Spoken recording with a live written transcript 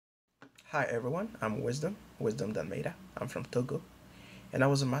Hi everyone, I'm Wisdom Mila. I'm from Togo, and I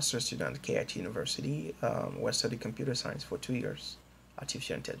was a master's student at KIIT University, where I studied computer science for 2 years,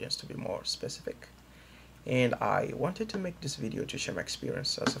 artificial intelligence to be more specific. And I wanted to make this video to share my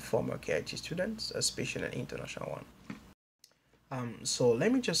experience as a former KIIT student, especially an international one. So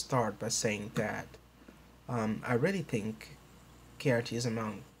let me just start by saying that I really think KIIT is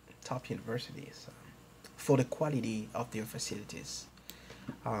among top universities for the quality of their facilities,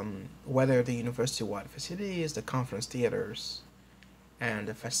 whether the university-wide facilities, the conference theaters, and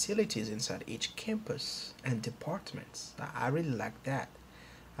the facilities inside each campus and departments. I really like that.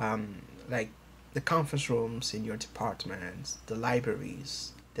 Like the conference rooms in your departments, the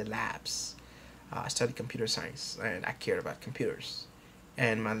libraries, the labs. I study computer science and I care about computers.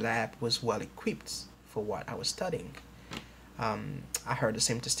 And my lab was well equipped for what I was studying. I heard the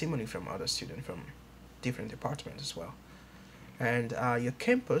same testimony from other students from different departments as well. And your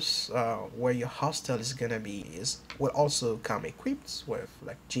campus, where your hostel is gonna be, will also come equipped with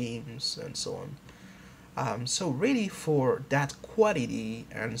like gyms and so on. So really, for that quality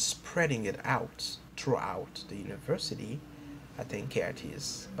and spreading it out throughout the university, I think KIT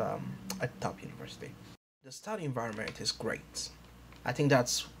is a top university. The study environment is great. I think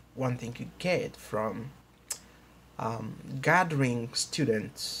that's one thing you get from gathering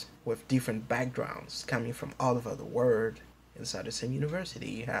students with different backgrounds coming from all over the world inside the same university.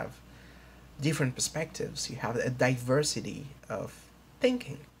 You have different perspectives, you have a diversity of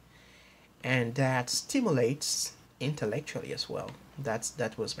thinking, and that stimulates intellectually as well.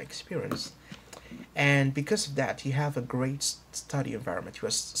 That was my experience. And because of that, you have a great study environment. You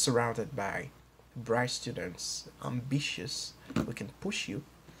are surrounded by bright students, ambitious, we can push you,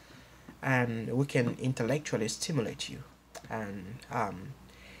 and we can intellectually stimulate you.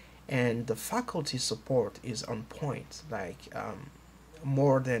 And the faculty support is on point, like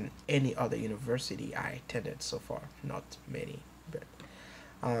more than any other university I attended so far. Not many, but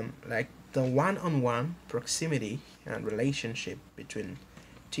like the one-on-one proximity and relationship between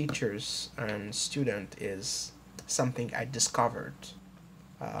teachers and student is something I discovered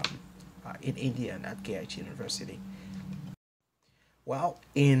in India and at KIIT University. Well,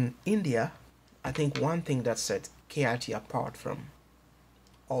 in India, I think one thing that set KIIT apart from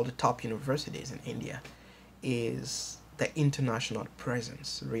all the top universities in India is the international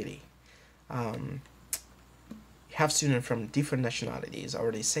presence, really. You have students from different nationalities, I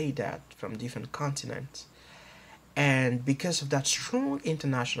already say that, from different continents. And because of that strong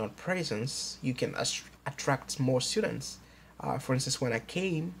international presence, you can attract more students. For instance, when I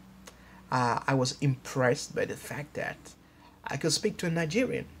came, I was impressed by the fact that I could speak to a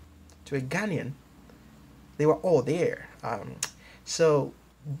Nigerian, to a Ghanaian. They were all there. So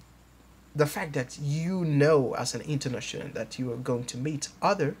the fact that you know as an international student that you are going to meet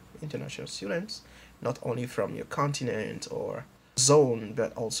other international students, not only from your continent or zone,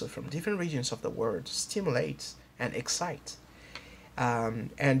 but also from different regions of the world, stimulates and excites.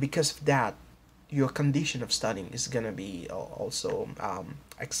 And because of that, your condition of studying is going to be also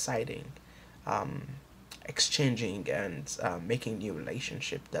exciting, exchanging and making new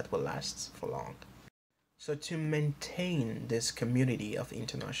relationship that will last for long. So to maintain this community of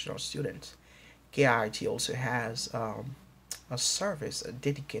international students, KIIT also has a service, a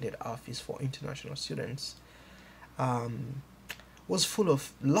dedicated office for international students, was full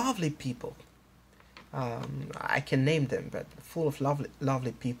of lovely people. I can name them, but full of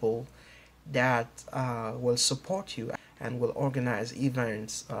lovely people that will support you and will organize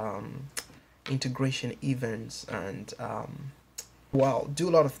events, integration events, and well, do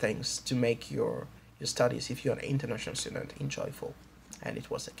a lot of things to make your studies, if you're an international student, enjoyable. And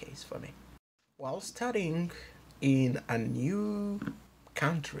it was the case for me. While studying in a new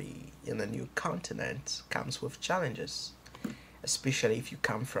country, in a new continent, comes with challenges, especially if you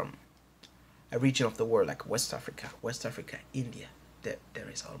come from a region of the world like West Africa, India. There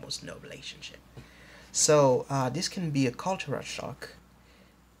is almost no relationship. So this can be a cultural shock,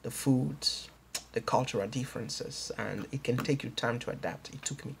 the foods, the cultural differences, and it can take you time to adapt. It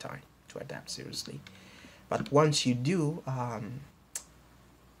took me time to adapt, seriously. But once you do,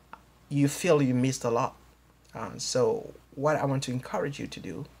 you feel you missed a lot. So what I want to encourage you to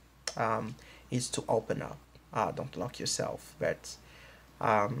do is to open up. Don't lock yourself, but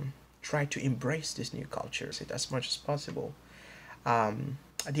try to embrace this new cultures as much as possible.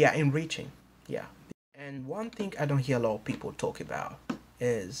 They are enriching, yeah. And one thing I don't hear a lot of people talk about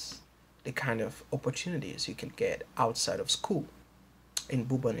is the kind of opportunities you can get outside of school in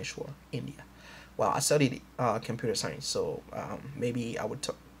Bhubaneswar, India. Well, I studied computer science, so maybe I would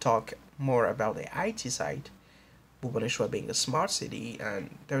talk more about the IT side. Bhubaneswar being a smart city, and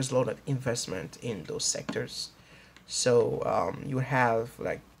there's a lot of investment in those sectors. So you have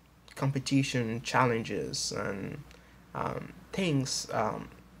like competition, challenges, and things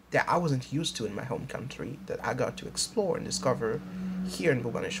that I wasn't used to in my home country that I got to explore and discover here in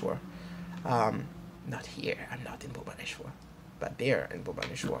Bhubaneswar. Um, Not here, I'm not in Bhubaneswar, but there in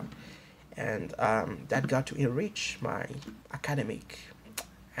Bhubaneswar. And that got to enrich my academic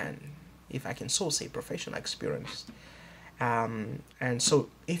and, if I can so say, professional experience. And so,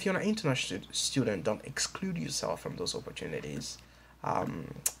 if you're an international student, don't exclude yourself from those opportunities. Um,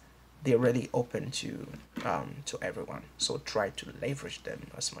 they're really open to everyone. So try to leverage them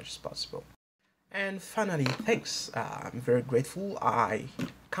as much as possible. And finally, thanks. I'm very grateful. I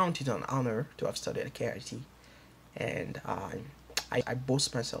count it an honor to have studied at KIT, and I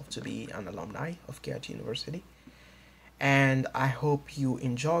boast myself to be an alumni of KIT University. And I hope you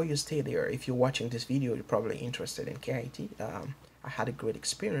enjoy your stay there. If you're watching this video, you're probably interested in KIT. I had a great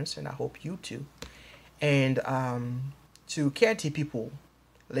experience, and I hope you too. And to KIT people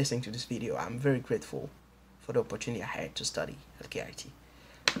listening to this video, I'm very grateful for the opportunity I had to study at KIT.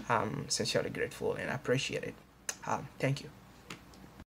 I'm sincerely grateful and I appreciate it. Thank you.